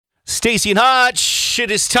Stacy and Hutch, it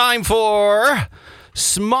is time for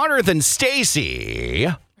Smarter Than Stacy,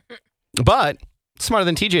 but Smarter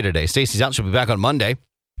Than TJ today. Stacy's out. She'll be back on Monday.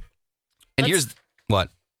 And here's what?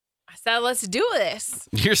 I said, let's do this.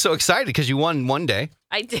 You're so excited because you won one day.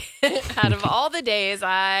 I did. Out of all the days,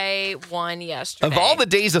 I won yesterday. Of all the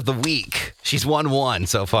days of the week, she's won one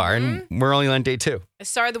so far, and we're only on day 2. I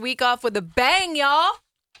started the week off with a bang, y'all.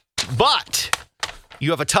 But you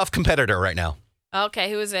have a tough competitor right now. Okay,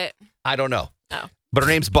 who is it? I don't know. Oh. But her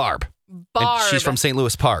name's Barb. Barb. And she's from St.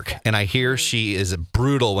 Louis Park, and I hear she is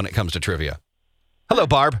brutal when it comes to trivia. Hello,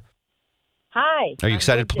 Barb. Hi. Are you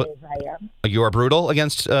excited to play? I am. You are brutal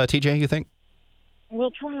against TJ, you think?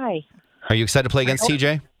 We'll try. Are you excited to play against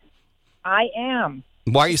TJ? I am.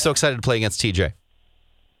 Why are you so excited to play against TJ?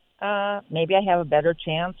 Maybe I have a better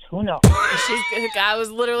chance. Who knows? I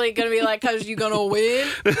was literally going to be like, because you going to win?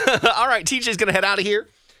 All right, TJ's going to head out of here.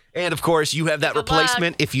 And, of course, you have that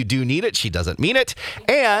replacement if you do need it. She doesn't mean it.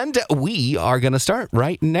 And we are going to start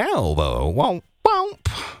right now, though. Womp, womp.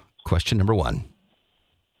 Question number 1.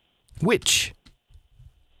 Which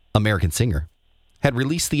American singer had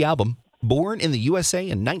released the album Born in the USA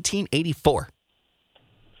in 1984?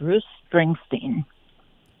 Bruce Springsteen.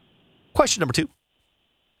 Question number 2.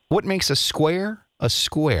 What makes a square a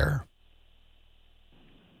square?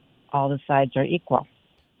 All the sides are equal.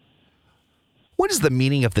 What is the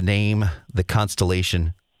meaning of the name, the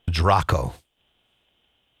constellation Draco?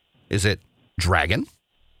 Is it dragon,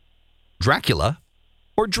 Dracula,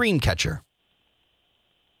 or dreamcatcher?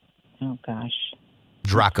 Oh, gosh.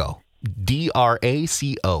 Draco.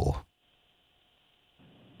 D-R-A-C-O.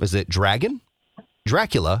 Is it dragon,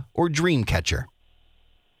 Dracula, or dreamcatcher?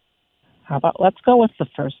 How about let's go with the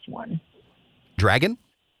first one. Dragon?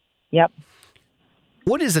 Yep.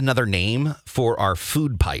 What is another name for our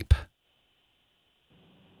food pipe?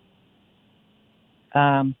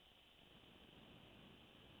 In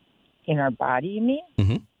our body, you mean?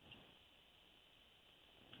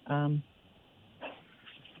 Mm-hmm.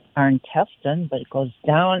 Our intestine, but it goes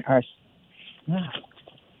down our... Oh,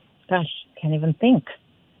 gosh, can't even think.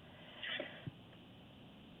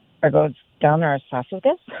 Or goes down our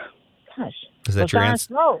esophagus? Gosh. Is that goes your down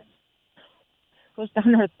answer? Our throat. Goes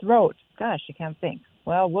down our throat. Gosh, I can't think.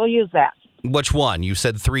 Well, we'll use that. Which one? You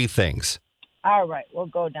said 3 things. All right, we'll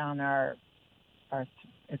go down our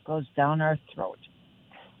it goes down our throat.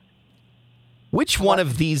 Which one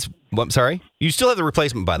of these... Well, I'm sorry? You still have the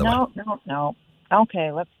replacement, by the way. No.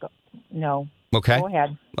 Okay, let's go. No. Okay. Go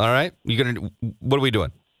ahead. All right. What are we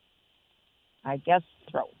doing? I guess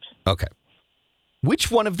throat. Okay.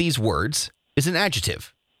 Which one of these words is an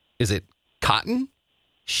adjective? Is it cotton,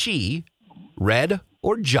 she, red,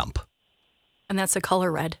 or jump? And that's the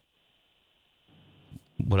color red.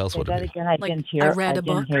 What else would it be? Again, I Like, didn't hear. I read a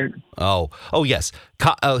book. Oh, yes.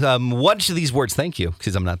 Which of these words, thank you,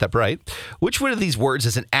 because I'm not that bright. Which one of these words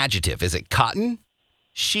is an adjective? Is it cotton,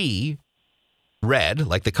 she, red,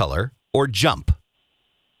 like the color, or jump?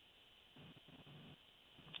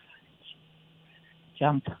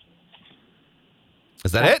 Jump.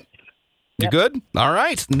 Is that it? You good? All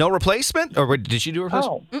right. No replacement? Or did she do a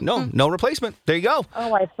replacement? Oh. No replacement. There you go.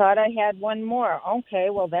 Oh, I thought I had one more. Okay,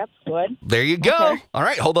 well, that's good. There you go. Okay. All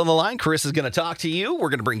right. Hold on the line. Chris is going to talk to you. We're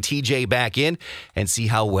going to bring TJ back in and see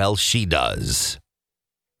how well she does.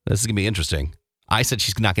 This is going to be interesting. I said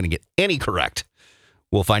she's not going to get any correct.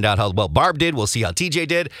 We'll find out how well Barb did. We'll see how TJ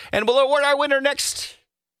did. And we'll award our winner next.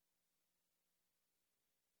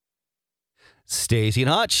 Stacy and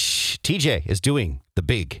Hutch. TJ is doing the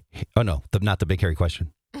big... Oh, no. Not the big hairy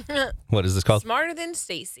question. What is this called? Smarter Than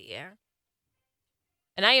Stacy, yeah.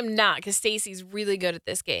 And I am not, because Stacy's really good at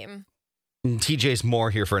this game. TJ's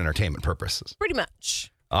more here for entertainment purposes. Pretty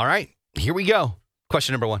much. All right. Here we go.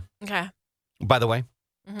 Question number 1. Okay. By the way,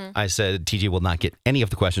 I said TJ will not get any of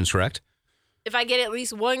the questions correct. If I get at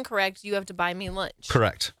least one correct, you have to buy me lunch.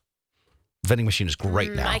 Correct. Vending machine is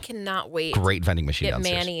great now. I cannot wait. Great vending machine Get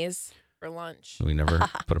downstairs. Manny's for lunch. We never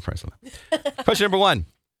put a price on that. Question number 1.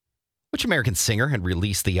 Which American singer had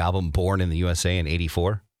released the album Born in the USA in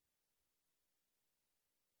 84?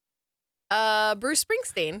 Bruce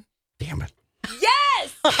Springsteen. Damn it.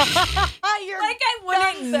 Yes! You're like I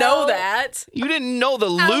wouldn't know that. You didn't know the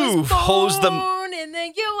I was Louvre hosed them. Born in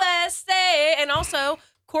the USA. And also,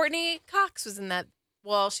 Courtney Cox was in that.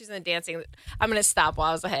 Well, she's in the dancing. I'm going to stop while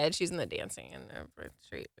I was ahead. She's in the dancing in the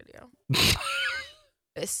street video.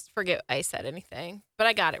 Forget I said anything, but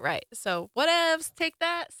I got it right. So whatevs, take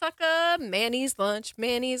that, sucker. Manny's lunch.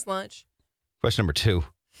 Question number 2.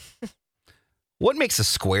 What makes a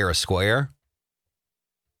square a square?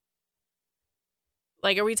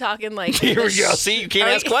 Like, are we talking like... Here we go. See, you can't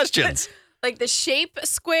ask questions. Like the shape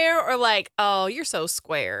square or like, oh, you're so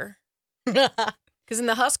square. Because in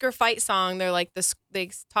the Husker fight song, they're like, they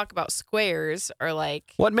talk about squares or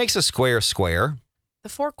like What makes a square square? the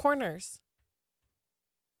four corners.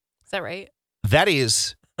 Is that right? That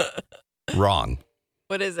is wrong.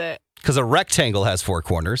 What is it? Because a rectangle has 4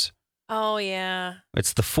 corners. Oh, yeah.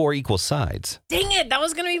 It's the 4 equal sides. Dang it. That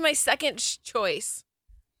was going to be my second choice.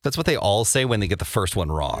 That's what they all say when they get the first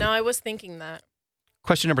one wrong. No, I was thinking that.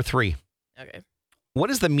 Question number 3. Okay. What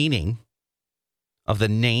is the meaning of the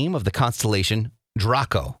name of the constellation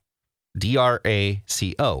Draco? Draco.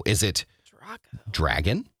 Is it Draco.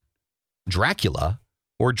 dragon, Dracula,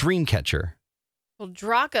 or dreamcatcher? Well,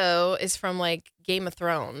 Draco is from like Game of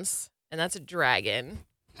Thrones, and that's a dragon.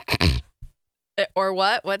 Or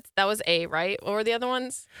what? That was A, right? What were the other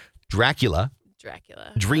ones? Dracula,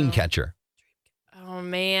 Dracula. dreamcatcher. Oh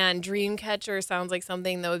man, Dreamcatcher sounds like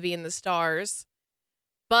something that would be in the stars.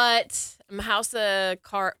 But I'm a House of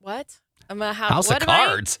Cards. What? I'm a House of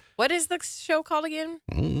Cards? What is the show called again?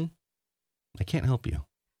 I can't help you.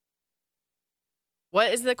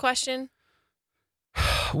 What is the question?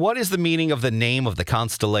 What is the meaning of the name of the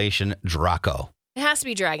constellation Draco? It has to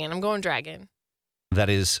be dragon. I'm going dragon. That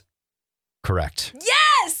is correct.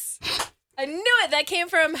 Yes! I knew it. That came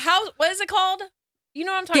from what is it called? You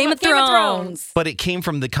know what I'm talking Game about? of Thrones. But it came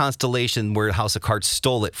from the constellation where House of Cards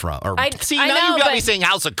stole it from. Or, I now know, you got me but- saying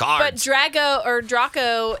House of Cards. But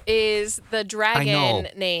Draco is the dragon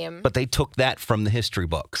name. But they took that from the history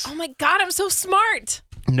books. Oh my God, I'm so smart.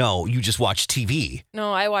 No, you just watch TV.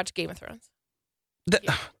 No, I watch Game of Thrones.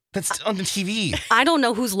 That's on the TV. I don't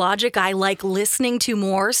know whose logic I like listening to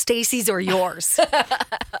more, Stacy's or yours.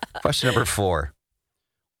 Question number 4.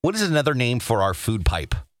 What is another name for our food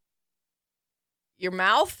pipe? Your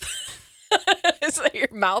mouth? Is that your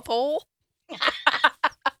mouth hole?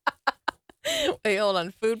 Wait, hold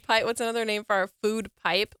on. Food pipe. What's another name for our food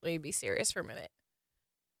pipe? Let me be serious for a minute.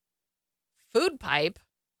 Food pipe?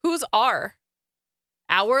 Who's our?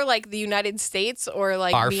 Our, like the United States, or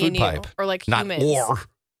like Our me food and you? pipe. Or like Not humans? or.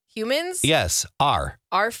 Humans? Yes, our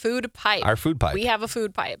Food pipe. Our food pipe. We have a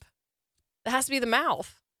food pipe. That has to be the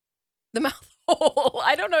mouth. The mouth hole.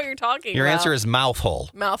 I don't know what you're talking Your about. answer is mouth hole.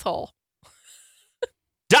 Mouth hole.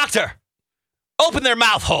 Doctor, open their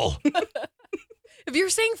mouth hole. If you're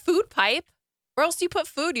saying food pipe, where else do you put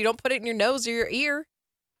food? You don't put it in your nose or your ear.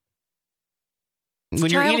 When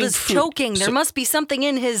This you're child eating is food- choking. There so- must be something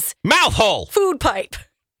in his mouth hole. food pipe.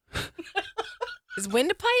 His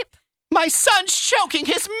windpipe? My son's choking.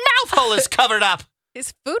 His mouth hole is covered up.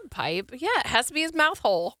 His food pipe? Yeah, it has to be his mouth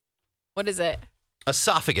hole. What is it?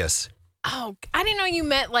 Esophagus. Oh, I didn't know you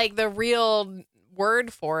meant like the real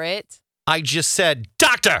word for it. I just said,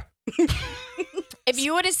 doctor. If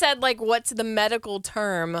you would have said like what's the medical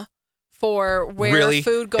term for where Really?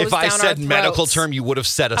 food goes If down I our said medical throats, term, you would have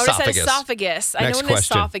said I would have esophagus. said esophagus. I know Next what an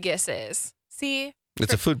question. esophagus is. See?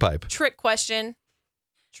 It's a food pipe. Trick question.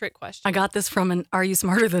 Trick question. I got this from an Are You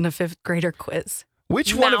Smarter Than a Fifth Grader quiz.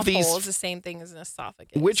 Which one of Mouth hole these? is the same thing as an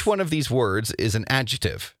esophagus. Which one of these words is an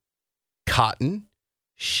adjective? Cotton,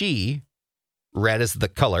 she, red is the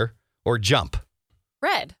color, or jump?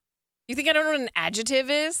 Red. You think I don't know what an adjective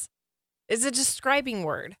is? It's a describing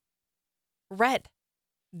word. Red.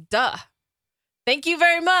 Duh. Thank you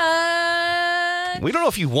very much. We don't know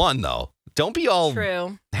if you won though. Don't be all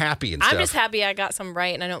True. happy and I'm stuff. just happy I got some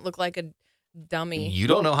right and I don't look like a dummy. You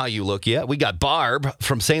don't know how you look yet. We got Barb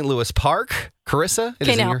from St. Louis Park. Carissa, it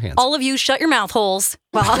is in now, your hands. all of you shut your mouth holes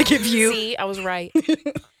while I give you. See, I was right.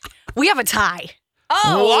 We have a tie.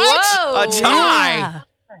 Oh, What? whoa. A tie? Yeah.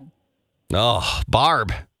 Oh,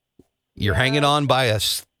 Barb, you're hanging on by a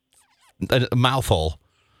mouth hole.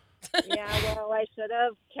 Yeah, well, I should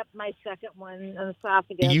have kept my second one, an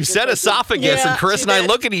esophagus. You said because esophagus, Yeah, and Chris she and I did.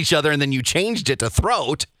 look at each other, and then you changed it to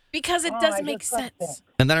throat. Because it Oh, doesn't I make just left sense.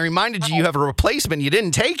 And then I reminded you have a replacement. You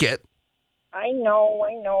didn't take it. I know.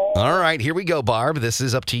 All right, here we go, Barb. This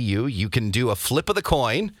is up to you. You can do a flip of the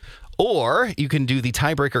coin, or you can do the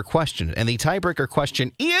tiebreaker question. And the tiebreaker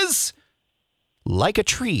question is like a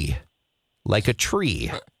tree. Like a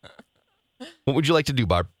tree. What would you like to do,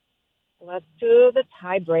 Barb? Let's do the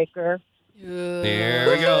tiebreaker. There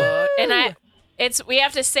we go. And we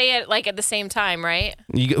have to say it like at the same time, right?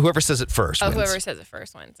 Whoever says it first Oh, wins. whoever says it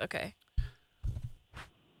first wins. Okay.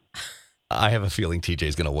 I have a feeling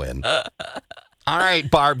TJ's going to win. All right,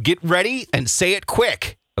 Barb, get ready and say it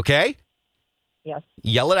quick, okay? Yes.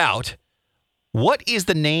 Yell it out. What is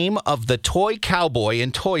the name of the toy cowboy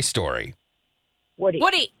in Toy Story? Woody.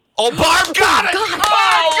 Woody. Oh, Barb got it!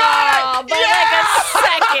 Oh, by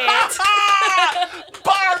like a second.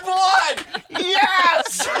 Barb won!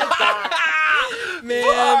 Yes! Man.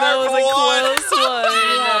 that was a close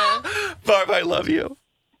one. Barb, I love you.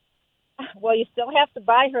 Well, you still have to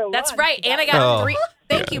buy her lunch. That's right. And I got 3.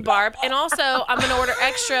 Thank you, Barb. And also, I'm going to order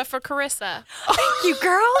extra for Carissa. Thank you,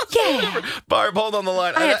 girl. Yeah. Barb, hold on the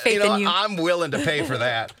line. I had faith in you. I'm willing to pay for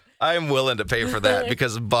that. I'm willing to pay for that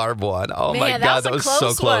because Barb won. Oh, my God. That was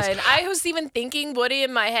so close. One. I was even thinking Woody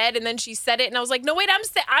in my head, and then she said it, and I was like, no, wait,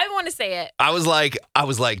 I want to say it. I was like,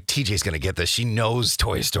 TJ's going to get this. She knows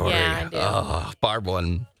Toy Story. Yeah, I do. Oh, Barb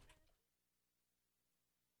won.